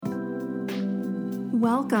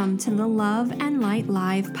Welcome to the Love and Light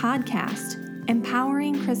Live podcast,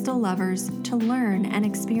 empowering crystal lovers to learn and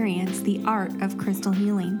experience the art of crystal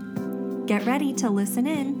healing. Get ready to listen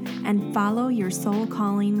in and follow your soul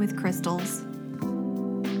calling with crystals.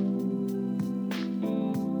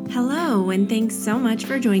 Hello, and thanks so much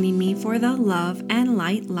for joining me for the Love and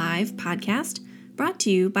Light Live podcast, brought to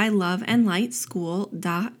you by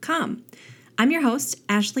loveandlightschool.com. I'm your host,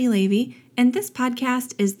 Ashley Levy, and this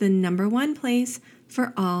podcast is the #1 place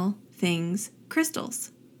for all things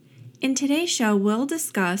crystals. In today's show, we'll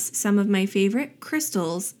discuss some of my favorite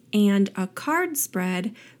crystals and a card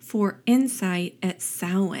spread for insight at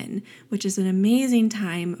Samhain, which is an amazing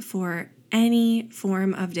time for any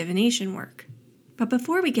form of divination work. But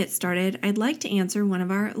before we get started, I'd like to answer one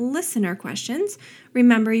of our listener questions.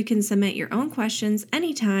 Remember, you can submit your own questions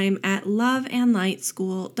anytime at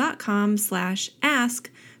loveandlightschool.com/ask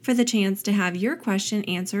for the chance to have your question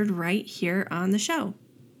answered right here on the show.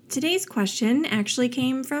 Today's question actually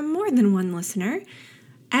came from more than one listener.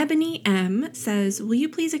 Ebony M says, will you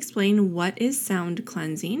please explain what is sound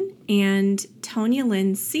cleansing? And Tonya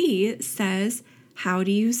Lynn C says, how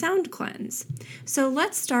do you sound cleanse? So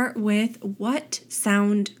let's start with what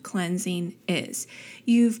sound cleansing is.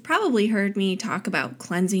 You've probably heard me talk about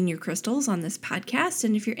cleansing your crystals on this podcast,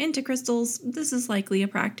 and if you're into crystals, this is likely a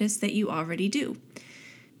practice that you already do.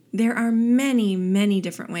 There are many, many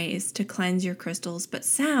different ways to cleanse your crystals, but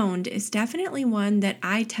sound is definitely one that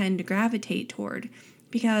I tend to gravitate toward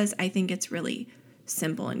because I think it's really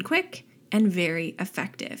simple and quick and very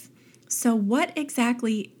effective. So what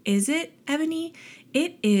exactly is it, Ebony?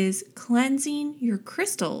 It is cleansing your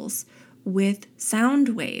crystals with sound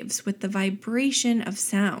waves, with the vibration of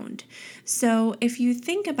sound. So if you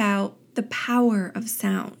think about the power of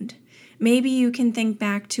sound, maybe you can think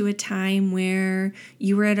back to a time where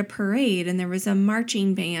you were at a parade and there was a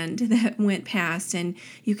marching band that went past and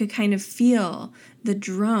you could kind of feel the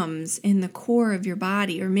drums in the core of your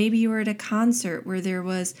body. Or maybe you were at a concert where there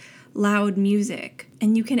was loud music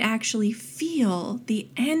and you can actually feel the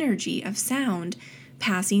energy of sound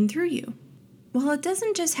passing through you. Well, it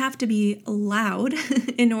doesn't just have to be loud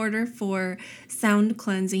in order for sound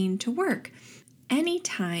cleansing to work.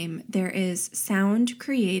 Anytime there is sound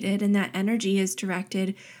created and that energy is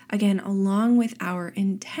directed, again, along with our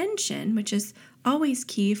intention, which is always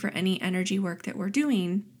key for any energy work that we're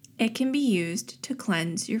doing, it can be used to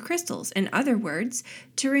cleanse your crystals. In other words,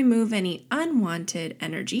 to remove any unwanted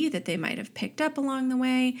energy that they might have picked up along the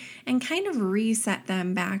way and kind of reset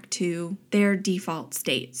them back to their default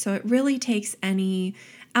state. So it really takes any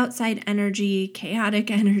outside energy, chaotic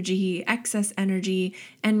energy, excess energy,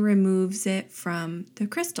 and removes it from the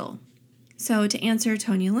crystal. So to answer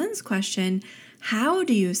Tonya Lynn's question, how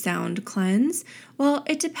do you sound cleanse? Well,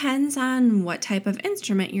 it depends on what type of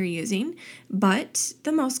instrument you're using, but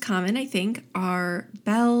the most common, I think, are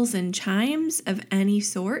bells and chimes of any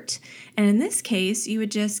sort. And in this case, you would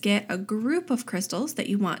just get a group of crystals that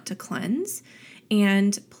you want to cleanse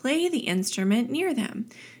and play the instrument near them.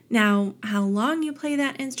 Now, how long you play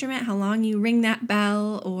that instrument, how long you ring that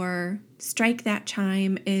bell or strike that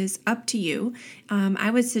chime is up to you.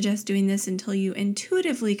 I would suggest doing this until you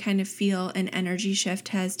intuitively kind of feel an energy shift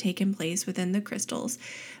has taken place within the crystals.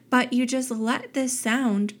 But you just let this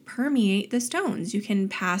sound permeate the stones. You can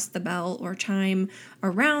pass the bell or chime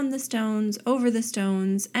around the stones, over the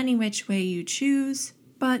stones, any which way you choose.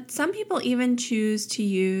 But some people even choose to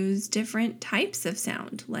use different types of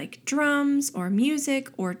sound, like drums or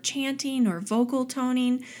music or chanting or vocal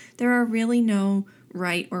toning. There are really no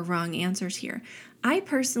right or wrong answers here. I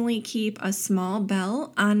personally keep a small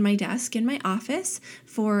bell on my desk in my office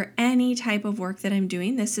for any type of work that I'm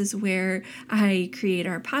doing. This is where I create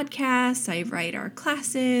our podcasts, I write our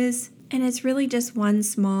classes, and it's really just one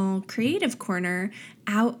small creative corner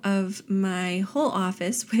out of my whole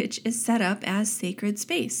office, which is set up as sacred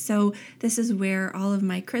space. So this is where all of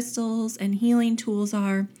my crystals and healing tools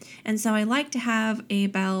are. And so I like to have a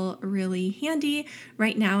bell really handy.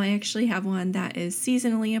 Right now, I actually have one that is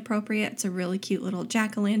seasonally appropriate. It's a really cute little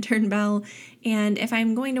jack-o'-lantern bell. And if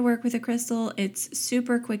I'm going to work with a crystal, it's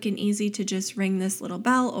super quick and easy to just ring this little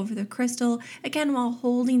bell over the crystal, again, while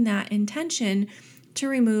holding that intention to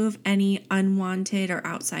remove any unwanted or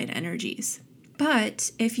outside energies.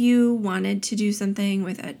 But if you wanted to do something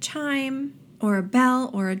with a chime or a bell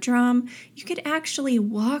or a drum, you could actually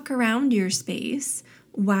walk around your space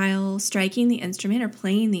while striking the instrument or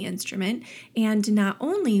playing the instrument. And not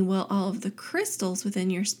only will all of the crystals within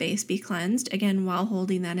your space be cleansed, again, while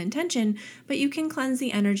holding that intention, but you can cleanse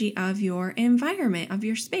the energy of your environment, of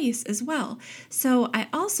your space as well. So I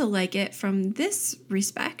also like it from this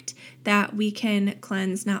respect that we can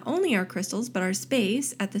cleanse not only our crystals, but our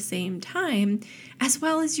space at the same time, as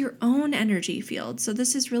well as your own energy field. So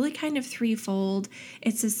this is really kind of threefold.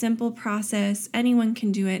 It's a simple process. Anyone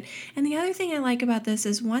can do it. And the other thing I like about this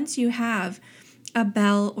is once you have a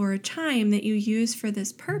bell or a chime that you use for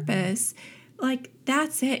this purpose, like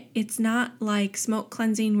that's it. It's not like smoke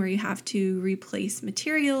cleansing where you have to replace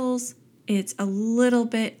materials. It's a little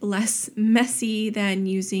bit less messy than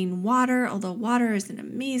using water, although water is an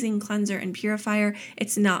amazing cleanser and purifier.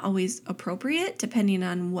 It's not always appropriate depending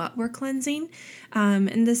on what we're cleansing.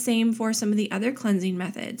 And the same for some of the other cleansing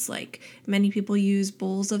methods, like many people use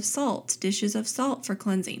bowls of salt, dishes of salt for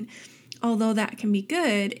cleansing. Although that can be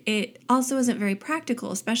good, it also isn't very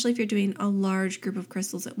practical, especially if you're doing a large group of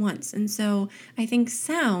crystals at once. And so I think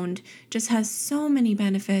sound just has so many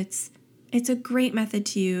benefits. It's a great method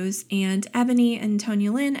to use. And Ebony and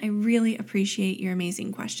Tonya Lynn, I really appreciate your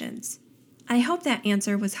amazing questions. I hope that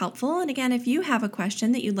answer was helpful. And again, if you have a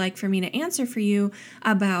question that you'd like for me to answer for you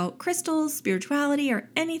about crystals, spirituality, or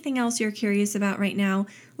anything else you're curious about right now,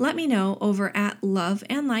 let me know over at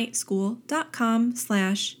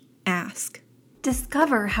loveandlightschool.com/ask.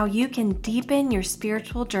 Discover how you can deepen your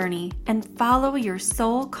spiritual journey and follow your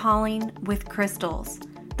soul calling with crystals.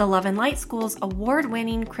 The Love and Light School's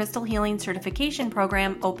award-winning Crystal Healing Certification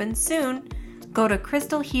Program opens soon. Go to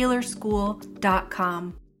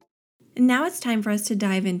crystalhealerschool.com. Now it's time for us to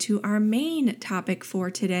dive into our main topic for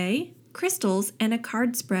today, crystals and a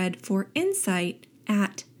card spread for insight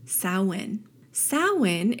at Samhain.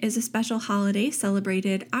 Samhain is a special holiday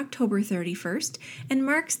celebrated October 31st and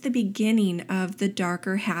marks the beginning of the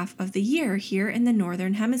darker half of the year here in the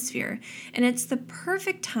Northern Hemisphere. And it's the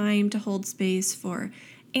perfect time to hold space for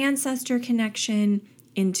ancestor connection,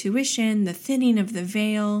 intuition, the thinning of the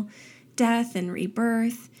veil, death and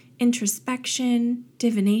rebirth, introspection,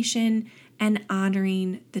 divination, and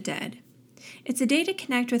honoring the dead. It's a day to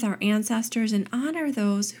connect with our ancestors and honor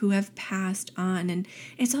those who have passed on. And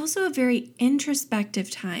it's also a very introspective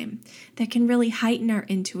time that can really heighten our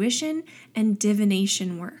intuition and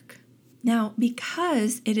divination work. Now,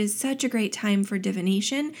 because it is such a great time for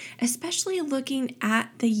divination, especially looking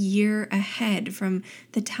at the year ahead from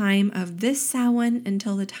the time of this Samhain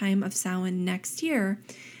until the time of Samhain next year,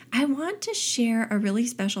 I want to share a really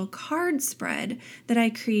special card spread that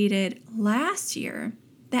I created last year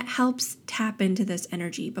that helps tap into this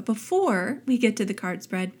energy. But before we get to the card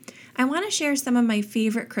spread, I want to share some of my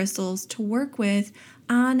favorite crystals to work with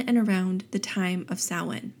on and around the time of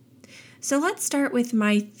Samhain. So let's start with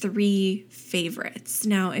my 3 favorites.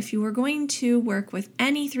 Now, if you were going to work with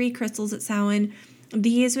any 3 crystals at Samhain,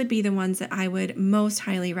 these would be the ones that I would most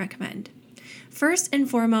highly recommend. First and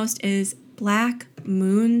foremost is Black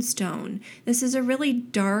Moonstone. This is a really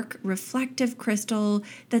dark, reflective crystal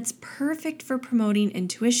that's perfect for promoting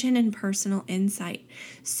intuition and personal insight.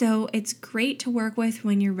 So it's great to work with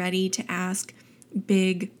when you're ready to ask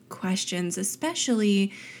big questions,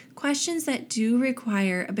 especially questions that do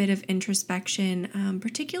require a bit of introspection,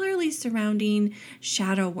 particularly surrounding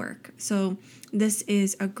shadow work. So this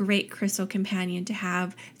is a great crystal companion to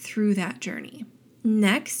have through that journey.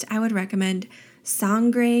 Next, I would recommend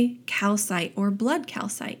Sangre calcite or blood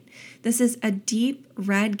calcite. This is a deep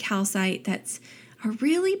red calcite that's a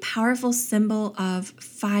really powerful symbol of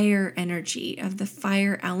fire energy, of the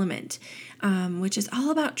fire element, which is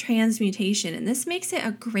all about transmutation. And this makes it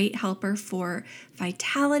a great helper for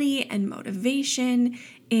vitality and motivation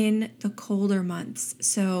in the colder months.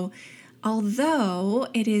 So although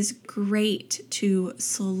it is great to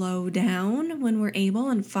slow down when we're able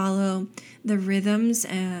and follow the rhythms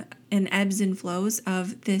and ebbs and flows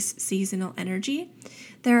of this seasonal energy,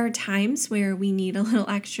 there are times where we need a little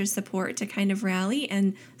extra support to kind of rally,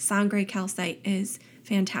 and Sangre calcite is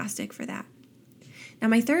fantastic for that. Now,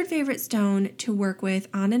 my third favorite stone to work with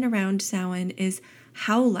on and around Samhain is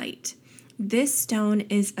Howlite. This stone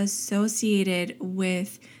is associated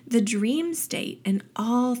with the dream state and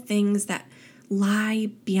all things that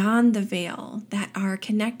lie beyond the veil that are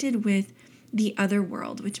connected with the other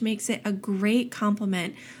world, which makes it a great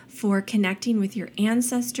complement for connecting with your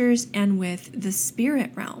ancestors and with the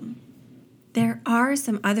spirit realm. There are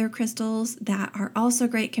some other crystals that are also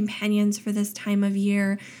great companions for this time of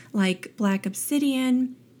year, like black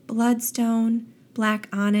obsidian, bloodstone, black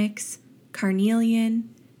onyx,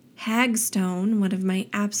 carnelian, hagstone, one of my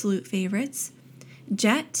absolute favorites,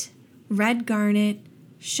 jet, red garnet,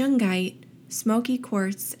 shungite, smoky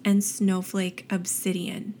quartz, and snowflake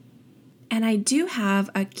obsidian. And I do have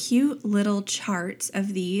a cute little chart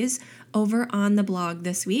of these over on the blog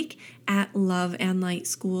this week at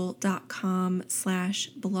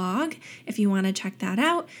loveandlightschool.com/blog. If you want to check that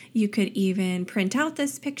out, you could even print out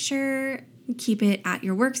this picture, keep it at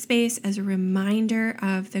your workspace as a reminder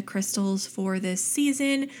of the crystals for this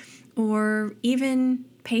season, or even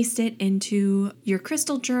paste it into your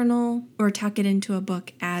crystal journal or tuck it into a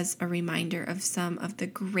book as a reminder of some of the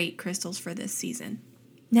great crystals for this season.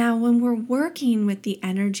 Now, when we're working with the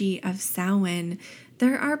energy of Samhain,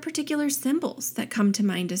 there are particular symbols that come to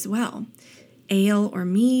mind as well. Ale or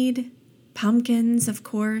mead, pumpkins, of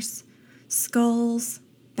course, skulls,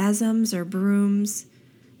 besoms or brooms,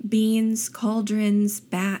 beans, cauldrons,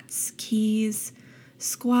 bats, keys,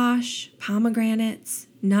 squash, pomegranates,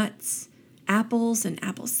 nuts, apples and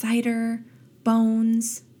apple cider,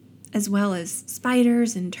 bones, as well as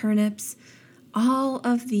spiders and turnips. All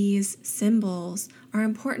of these symbols are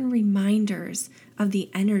important reminders of the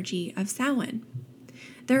energy of Samhain.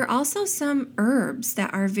 There are also some herbs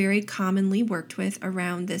that are very commonly worked with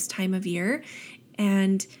around this time of year,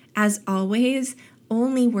 and as always,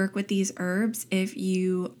 only work with these herbs if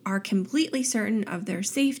you are completely certain of their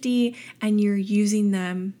safety and you're using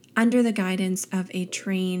them under the guidance of a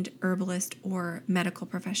trained herbalist or medical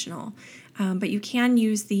professional. But you can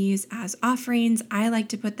use these as offerings. I like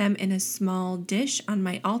to put them in a small dish on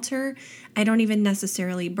my altar. I don't even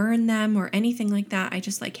necessarily burn them or anything like that. I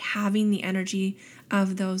just like having the energy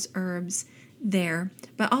of those herbs there.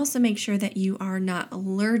 But also make sure that you are not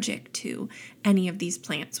allergic to any of these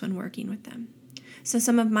plants when working with them. So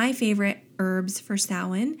some of my favorite herbs for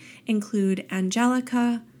Samhain include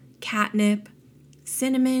angelica, catnip,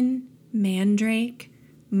 cinnamon, mandrake,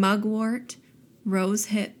 mugwort, rose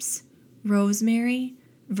hips, rosemary,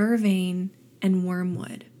 vervain, and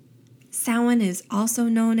wormwood. Samhain is also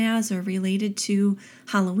known as or related to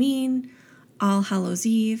Halloween, All Hallows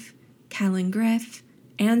Eve, Calengriff,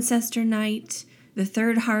 Ancestor Night, the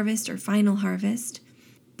Third Harvest or Final Harvest,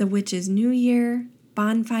 the Witches' New Year,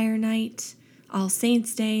 Bonfire Night, All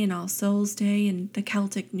Saints' Day and All Souls' Day, and the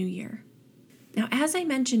Celtic New Year. Now, as I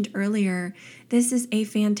mentioned earlier, this is a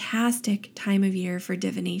fantastic time of year for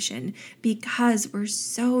divination because we're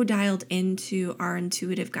so dialed into our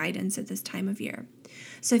intuitive guidance at this time of year.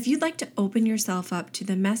 So if you'd like to open yourself up to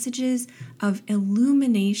the messages of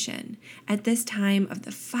illumination at this time of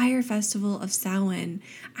the Fire Festival of Samhain,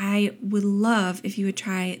 I would love if you would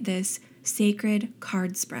try this sacred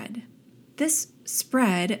card spread. This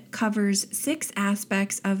spread covers 6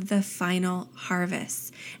 aspects of the final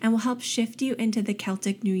harvest and will help shift you into the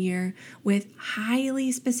Celtic New Year with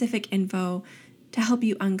highly specific info to help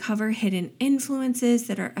you uncover hidden influences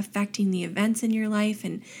that are affecting the events in your life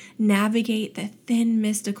and navigate the thin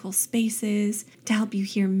mystical spaces, to help you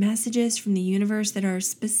hear messages from the universe that are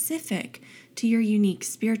specific to your unique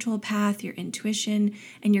spiritual path, your intuition,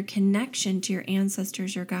 and your connection to your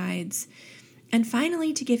ancestors or guides. And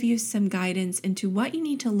finally, to give you some guidance into what you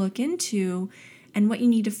need to look into and what you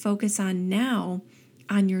need to focus on now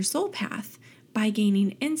on your soul path by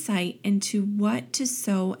gaining insight into what to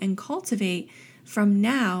sow and cultivate from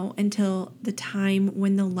now until the time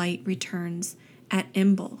when the light returns at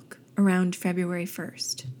Imbolc around February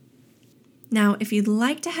 1st. Now, if you'd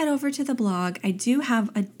like to head over to the blog, I do have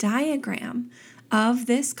a diagram of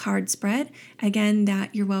this card spread, again,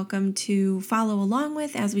 that you're welcome to follow along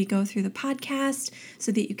with as we go through the podcast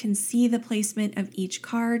so that you can see the placement of each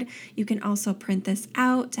card. You can also print this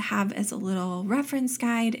out to have as a little reference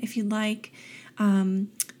guide if you'd like.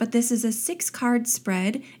 But this is a 6-card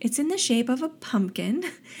spread. It's in the shape of a pumpkin.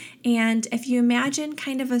 And if you imagine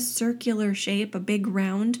kind of a circular shape, a big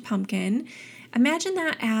round pumpkin, imagine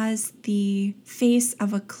that as the face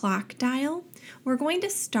of a clock dial. We're going to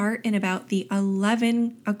start in about the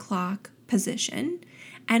 11 o'clock position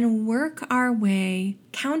and work our way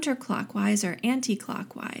counterclockwise or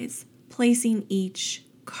anti-clockwise, placing each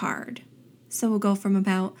card. So we'll go from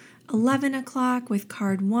about 11 o'clock with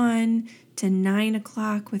card 1 to 9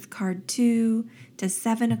 o'clock with card 2 to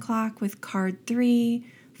 7 o'clock with card 3,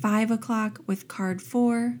 5 o'clock with card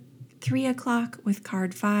 4, 3 o'clock with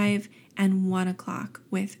card 5, and 1 o'clock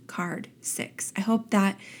with card 6. I hope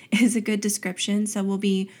that is a good description. So we'll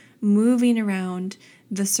be moving around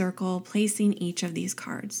the circle, placing each of these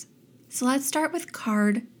cards. So let's start with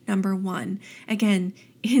card number 1. Again,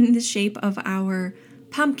 in the shape of our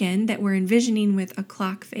pumpkin that we're envisioning with a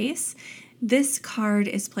clock face, this card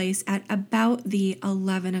is placed at about the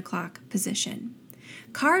 11 o'clock position.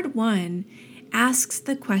 Card 1 asks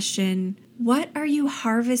the question, What are you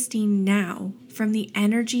harvesting now from the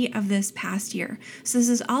energy of this past year? So this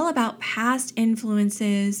is all about past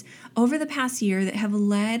influences over the past year that have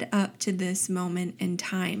led up to this moment in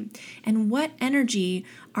time. And what energy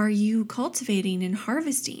are you cultivating and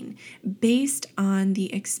harvesting based on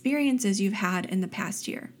the experiences you've had in the past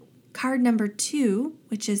year? Card number 2,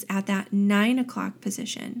 which is at that 9 o'clock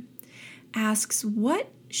position, asks, what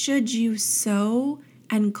should you sow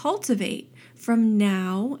and cultivate from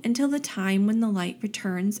now until the time when the light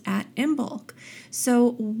returns at Imbolc?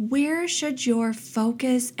 So where should your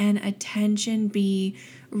focus and attention be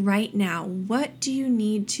right now? What do you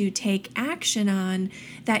need to take action on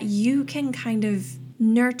that you can kind of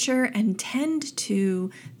nurture and tend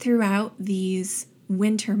to throughout these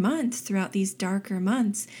winter months, throughout these darker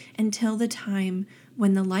months, until the time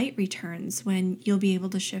when the light returns, when you'll be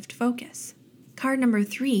able to shift focus? Card number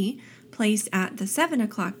 3, placed at the 7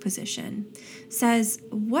 o'clock position, says,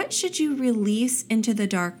 what should you release into the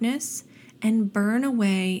darkness and burn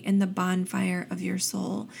away in the bonfire of your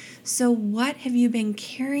soul? So what have you been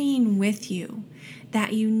carrying with you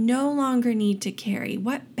that you no longer need to carry?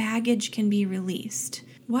 What baggage can be released?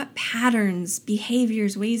 What patterns,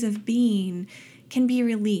 behaviors, ways of being can be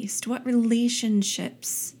released? What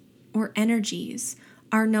relationships or energies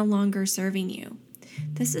are no longer serving you?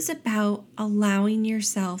 This is about allowing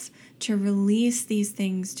yourself to release these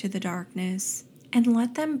things to the darkness and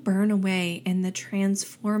let them burn away in the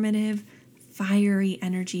transformative, fiery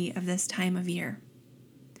energy of this time of year.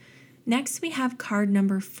 Next, we have card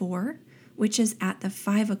number 4, which is at the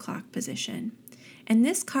 5 o'clock position. And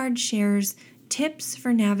this card shares tips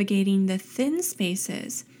for navigating the thin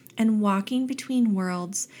spaces and walking between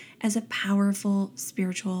worlds as a powerful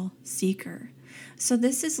spiritual seeker. So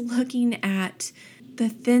this is looking at the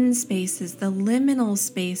thin spaces, the liminal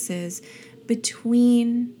spaces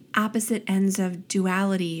between opposite ends of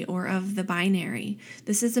duality or of the binary.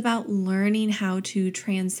 This is about learning how to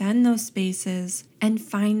transcend those spaces and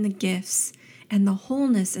find the gifts and the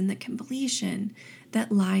wholeness and the completion that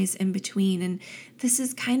lies in between. And this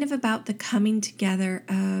is kind of about the coming together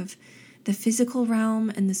of the physical realm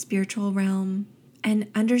and the spiritual realm, and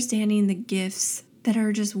understanding the gifts that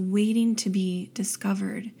are just waiting to be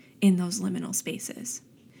discovered in those liminal spaces.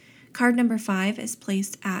 Card number 5 is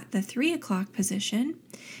placed at the 3 o'clock position,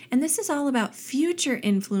 and this is all about future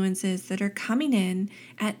influences that are coming in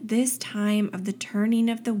at this time of the turning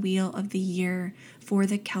of the wheel of the year for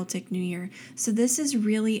the Celtic New Year. So this is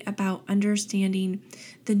really about understanding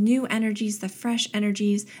the new energies, the fresh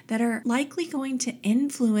energies that are likely going to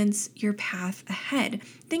influence your path ahead,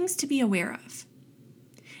 things to be aware of.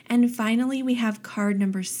 And finally, we have card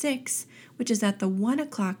number 6, which is at the 1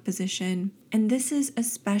 o'clock position. And this is a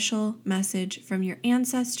special message from your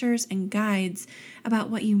ancestors and guides about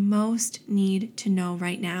what you most need to know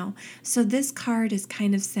right now. So this card is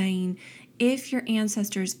kind of saying, if your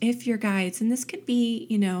ancestors, if your guides, and this could be,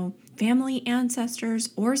 family ancestors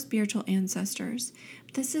or spiritual ancestors,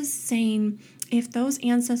 this is saying if those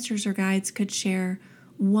ancestors or guides could share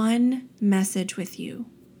one message with you,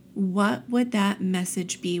 what would that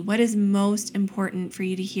message be? What is most important for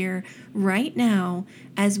you to hear right now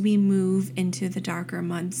as we move into the darker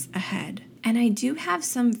months ahead? And I do have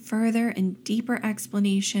some further and deeper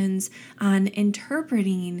explanations on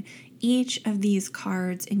interpreting each of these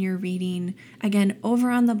cards in your reading, again,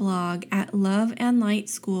 over on the blog at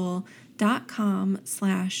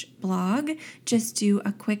loveandlightschool.com/blog. Just do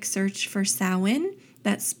a quick search for Samhain.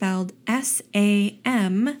 That's spelled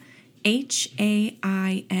SAMHAIN,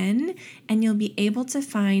 and you'll be able to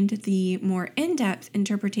find the more in-depth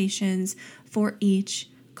interpretations for each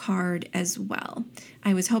card as well.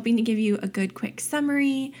 I was hoping to give you a good quick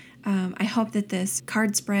summary. I hope that this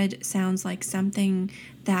card spread sounds like something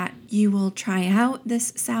that you will try out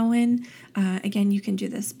this Samhain. Again, you can do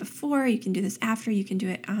this before, you can do this after, you can do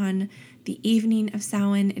it on the evening of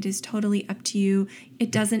Samhain. It is totally up to you.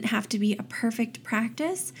 It doesn't have to be a perfect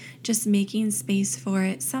practice. Just making space for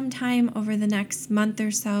it sometime over the next month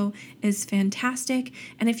or so is fantastic.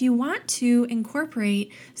 And if you want to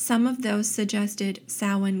incorporate some of those suggested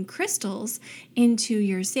Samhain crystals into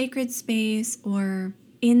your sacred space or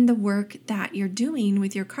in the work that you're doing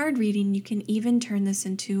with your card reading, you can even turn this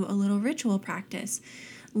into a little ritual practice.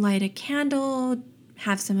 Light a candle,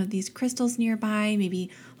 have some of these crystals nearby,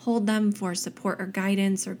 maybe hold them for support or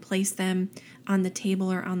guidance, or place them on the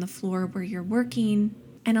table or on the floor where you're working,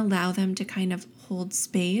 and allow them to kind of hold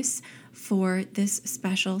space for this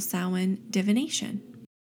special Samhain divination.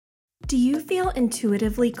 Do you feel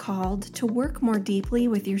intuitively called to work more deeply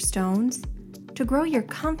with your stones? To grow your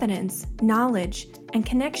confidence, knowledge, and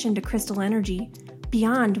connection to crystal energy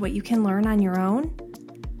beyond what you can learn on your own?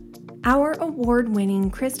 Our award-winning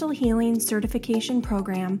Crystal Healing Certification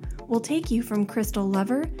Program will take you from crystal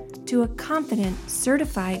lover to a confident,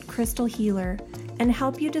 certified crystal healer and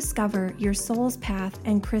help you discover your soul's path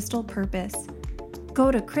and crystal purpose. Go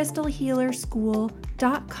to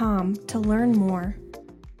crystalhealerschool.com to learn more.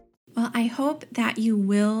 Well, I hope that you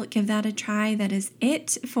will give that a try. That is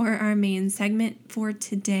it for our main segment for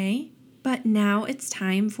today. But now it's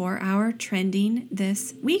time for our Trending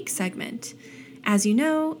This Week segment. As you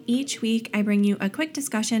know, each week I bring you a quick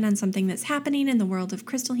discussion on something that's happening in the world of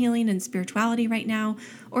crystal healing and spirituality right now,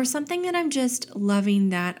 or something that I'm just loving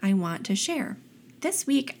that I want to share. This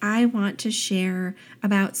week I want to share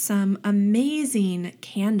about some amazing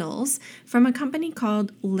candles from a company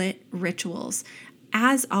called Lit Rituals.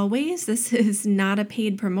 As always, this is not a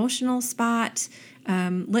paid promotional spot.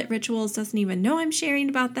 Lit Rituals doesn't even know I'm sharing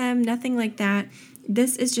about them, nothing like that.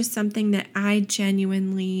 This is just something that I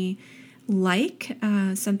genuinely like,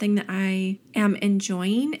 something that I am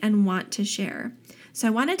enjoying and want to share. So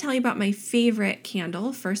I want to tell you about my favorite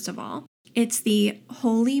candle, first of all. It's the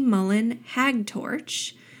Holy Mullein Hag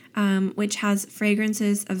Torch, which has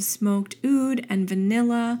fragrances of smoked oud and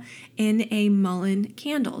vanilla in a mullein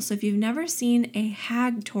candle. So if you've never seen a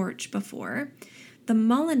hag torch before, the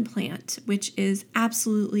mullein plant, which is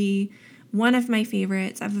absolutely one of my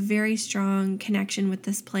favorites. I have a very strong connection with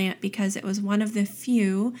this plant because it was one of the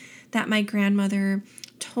few that my grandmother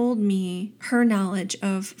told me her knowledge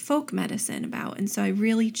of folk medicine about. And so I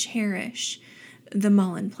really cherish the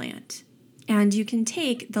mullein plant. And you can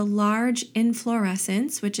take the large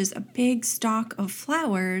inflorescence, which is a big stalk of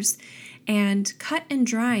flowers, and cut and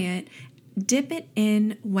dry it, dip it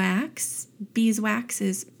in wax. Beeswax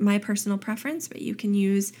is my personal preference, but you can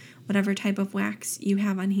use whatever type of wax you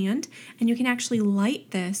have on hand. And you can actually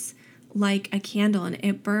light this like a candle, and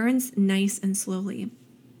it burns nice and slowly.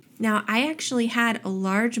 Now, I actually had a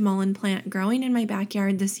large mullein plant growing in my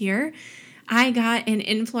backyard this year. I got an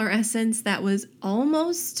inflorescence that was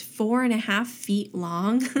almost 4.5 feet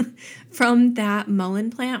long from that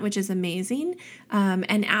mullein plant, which is amazing.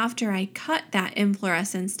 And after I cut that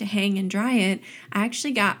inflorescence to hang and dry it, I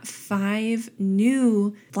actually got 5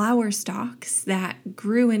 new flower stalks that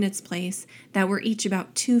grew in its place that were each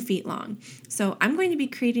about 2 feet long. So I'm going to be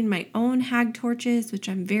creating my own hag torches, which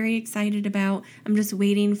I'm very excited about. I'm just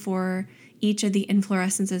waiting for each of the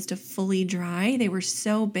inflorescences to fully dry. They were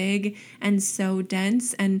so big and so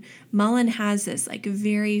dense, and mullein has this like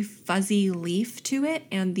very fuzzy leaf to it,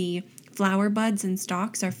 and the flower buds and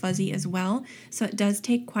stalks are fuzzy as well, so it does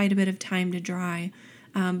take quite a bit of time to dry,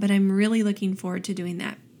 but I'm really looking forward to doing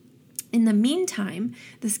that. In the meantime,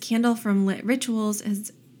 this candle from Lit Rituals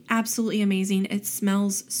is absolutely amazing. It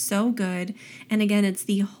smells so good. And again, it's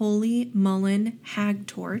the Holy Mullein Hag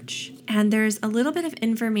Torch. And there's a little bit of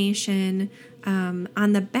information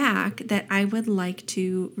on the back that I would like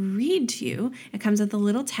to read to you. It comes with a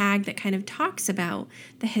little tag that kind of talks about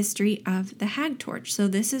the history of the hag torch. So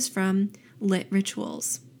this is from Lit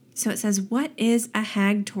Rituals. So it says, "What is a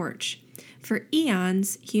hag torch? For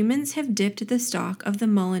eons, humans have dipped the stalk of the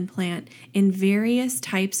mullein plant in various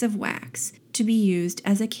types of wax to be used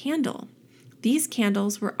as a candle. These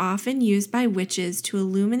candles were often used by witches to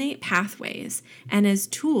illuminate pathways and as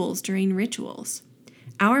tools during rituals.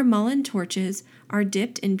 Our mullein torches are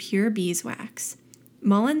dipped in pure beeswax.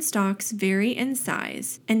 Mullein stalks vary in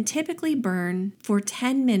size and typically burn for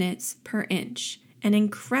 10 minutes per inch, an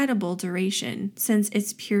incredible duration since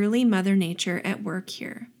it's purely Mother Nature at work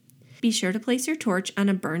here. Be sure to place your torch on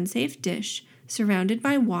a burn-safe dish surrounded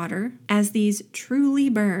by water, as these truly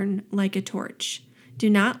burn like a torch. Do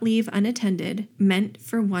not leave unattended, meant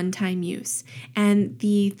for one-time use." And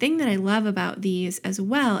the thing that I love about these as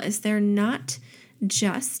well is they're not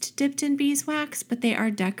just dipped in beeswax, but they are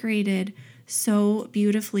decorated so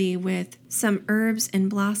beautifully with some herbs and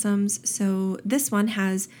blossoms. So this one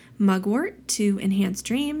has mugwort to enhance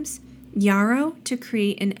dreams, yarrow to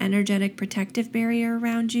create an energetic protective barrier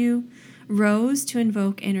around you, rose to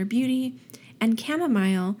invoke inner beauty, and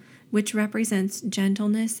chamomile, which represents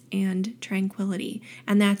gentleness and tranquility.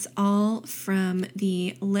 And that's all from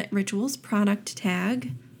the Lit Rituals product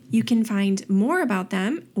tag. You can find more about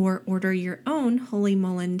them or order your own Holy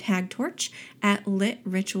Mullein Hag Torch at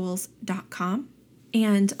litrituals.com.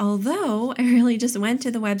 And although I really just went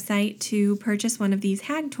to the website to purchase one of these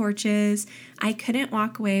hag torches, I couldn't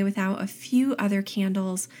walk away without a few other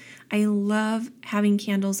candles. I love having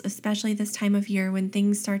candles, especially this time of year when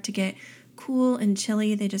things start to get cool and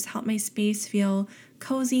chilly. They just help my space feel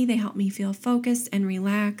cozy. They help me feel focused and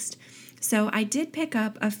relaxed. So I did pick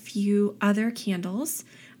up a few other candles.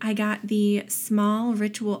 I got the small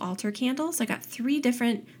ritual altar candles. I got 3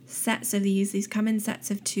 different sets of these come in sets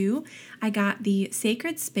of 2. I got the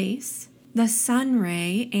Sacred Space, the Sun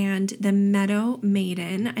Ray, and the Meadow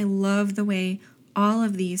Maiden. I love the way all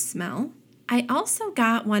of these smell. I also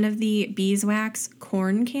got one of the beeswax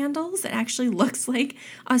corn candles. It actually looks like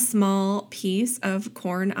a small piece of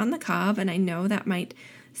corn on the cob, and I know that might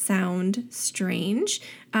sound strange,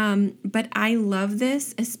 but I love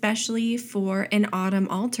this, especially for an autumn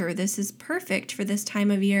altar. This is perfect for this time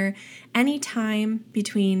of year, anytime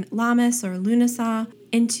between Lammas or Lughnasadh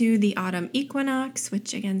into the autumn equinox,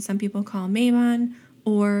 which again some people call Mabon,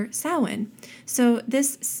 or Samhain. So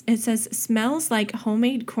it says smells like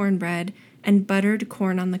homemade cornbread and buttered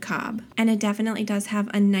corn on the cob. And it definitely does have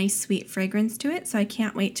a nice sweet fragrance to it, so I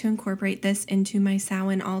can't wait to incorporate this into my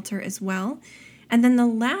Samhain altar as well. And then the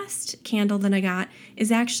last candle that I got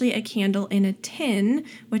is actually a candle in a tin,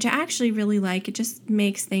 which I actually really like. It just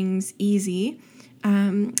makes things easy.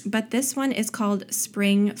 But this one is called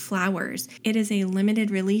Spring Flowers. It is a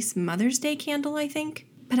limited release Mother's Day candle, I think.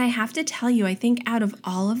 But I have to tell you, I think out of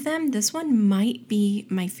all of them, this one might be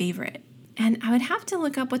my favorite. And I would have to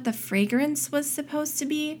look up what the fragrance was supposed to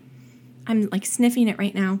be. I'm like sniffing it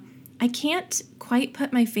right now. I can't quite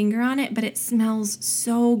put my finger on it, but it smells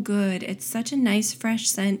so good. It's such a nice fresh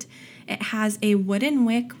scent. It has a wooden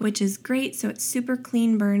wick, which is great, so it's super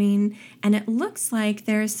clean burning. And it looks like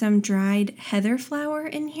there's some dried heather flower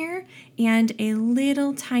in here and a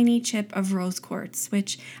little tiny chip of rose quartz,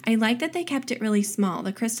 which I like that they kept it really small.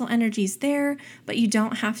 The crystal energy's there, but you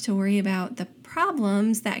don't have to worry about the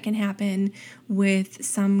problems that can happen with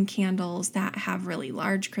some candles that have really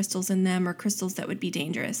large crystals in them or crystals that would be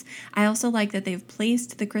dangerous. I also like that they've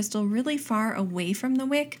placed the crystal really far away from the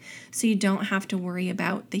wick so you don't have to worry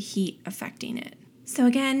about the heat affecting it. So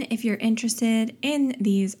again, if you're interested in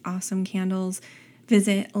these awesome candles,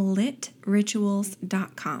 visit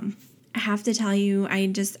litrituals.com. I have to tell you, I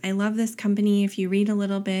love this company. If you read a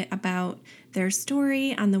little bit about their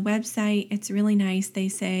story on the website, it's really nice. They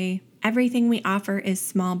say, everything we offer is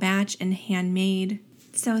small batch and handmade.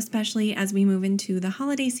 So especially as we move into the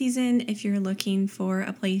holiday season, if you're looking for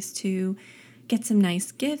a place to get some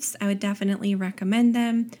nice gifts, I would definitely recommend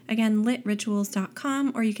them. Again,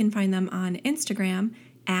 litrituals.com, or you can find them on Instagram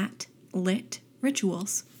at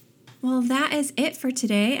litrituals. Well, that is it for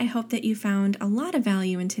today. I hope that you found a lot of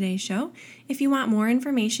value in today's show. If you want more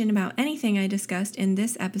information about anything I discussed in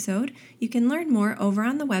this episode, you can learn more over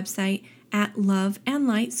on the website at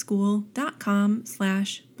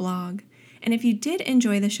loveandlightschool.com/blog. And if you did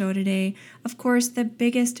enjoy the show today, of course, the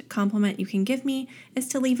biggest compliment you can give me is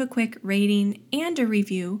to leave a quick rating and a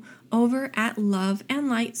review over at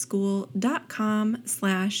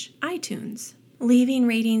loveandlightschool.com/iTunes. Leaving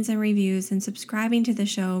ratings and reviews and subscribing to the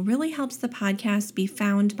show really helps the podcast be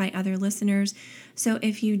found by other listeners. So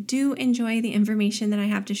if you do enjoy the information that I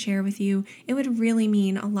have to share with you, it would really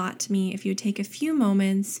mean a lot to me if you take a few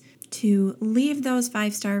moments to leave those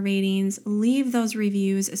 5-star ratings, leave those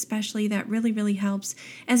reviews, especially that really, really helps,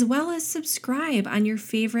 as well as subscribe on your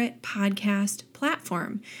favorite podcast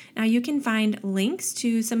platform. Now you can find links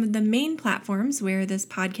to some of the main platforms where this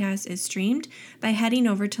podcast is streamed by heading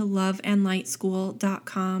over to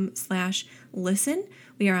loveandlightschool.com/listen.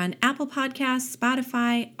 We are on Apple Podcasts,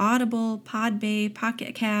 Spotify, Audible, Podbay,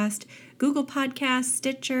 Pocket Cast, Google Podcasts,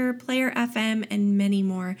 Stitcher, Player FM, and many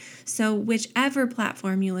more. So whichever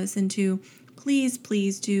platform you listen to,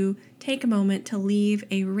 please do take a moment to leave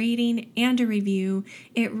a rating and a review.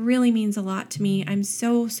 It really means a lot to me. I'm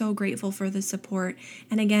so grateful for the support.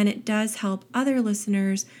 And again, it does help other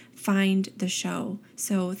listeners find the show.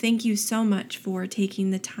 So thank you so much for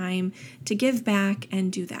taking the time to give back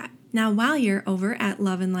and do that. Now, while you're over at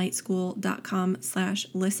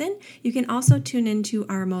loveandlightschool.com/listen, you can also tune into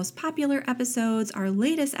our most popular episodes, our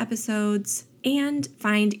latest episodes, and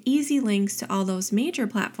find easy links to all those major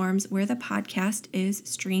platforms where the podcast is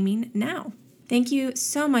streaming now. Thank you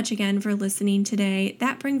so much again for listening today.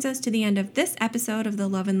 That brings us to the end of this episode of the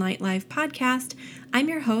Love and Light Live podcast. I'm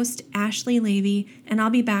your host, Ashley Levy, and I'll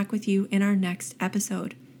be back with you in our next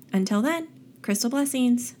episode. Until then, crystal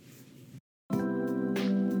blessings.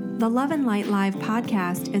 The Love and Light Live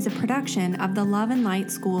podcast is a production of the Love and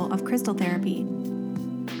Light School of Crystal Therapy.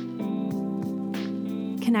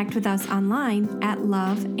 Connect with us online at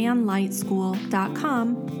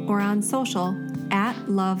loveandlightschool.com or on social at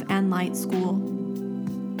Love and Light School.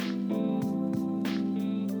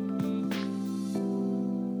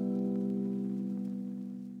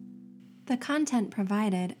 The content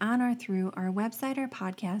provided on or through our website or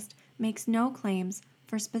podcast makes no claims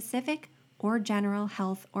for specific or general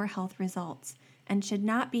health or health results and should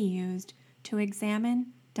not be used to examine,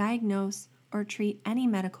 diagnose or treat any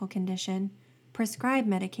medical condition, prescribe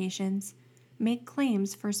medications, make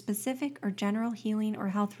claims for specific or general healing or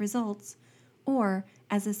health results, or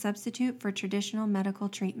as a substitute for traditional medical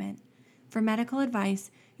treatment. For medical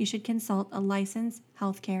advice, you should consult a licensed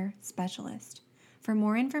healthcare specialist. For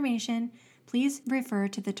more information, please refer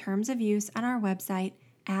to the terms of use on our website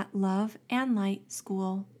at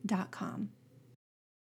loveandlightschool.com.